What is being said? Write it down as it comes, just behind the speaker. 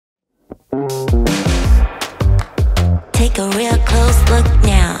a real close look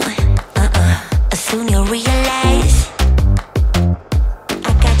now. Soon you'll realize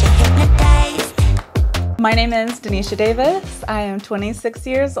I got you hypnotized. My name is Denisha Davis. I am 26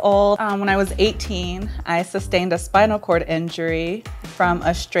 years old. When I was 18, I sustained a spinal cord injury from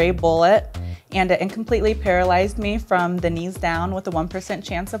a stray bullet, and it completely paralyzed me from the knees down with a 1%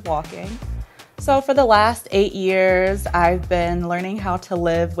 chance of walking. So for the last 8 years, I've been learning how to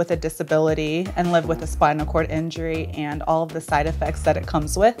live with a disability and live with a spinal cord injury and all of the side effects that it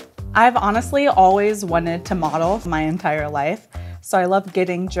comes with. I've honestly always wanted to model my entire life. So I love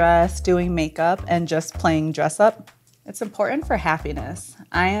getting dressed, doing makeup, and just playing dress up. It's important for happiness.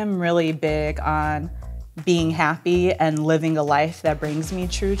 I am really big on being happy and living a life that brings me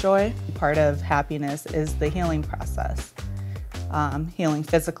true joy. Part of happiness is the healing process. Healing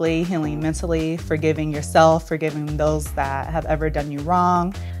physically, healing mentally, forgiving yourself, forgiving those that have ever done you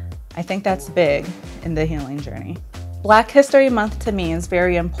wrong. I think that's big in the healing journey. Black History Month to me is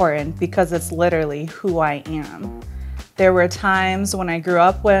very important because it's literally who I am. There were times when I grew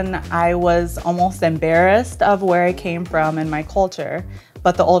up when I was almost embarrassed of where I came from and my culture.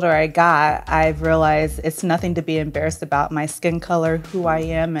 But the older I got, I've realized it's nothing to be embarrassed about. My skin color, who I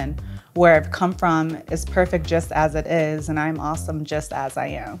am, and where I've come from is perfect just as it is, and I'm awesome just as I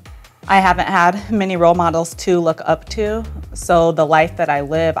am. I haven't had many role models to look up to, so the life that I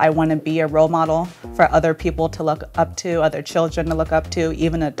live, I want to be a role model for other people to look up to, other children to look up to,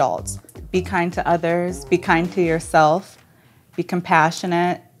 even adults. Be kind to others, be kind to yourself, be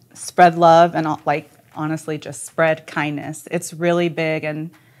compassionate, spread love, and honestly, just spread kindness. It's really big, and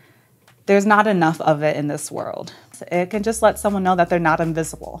there's not enough of it in this world. It can just let someone know that they're not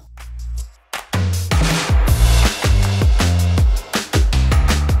invisible.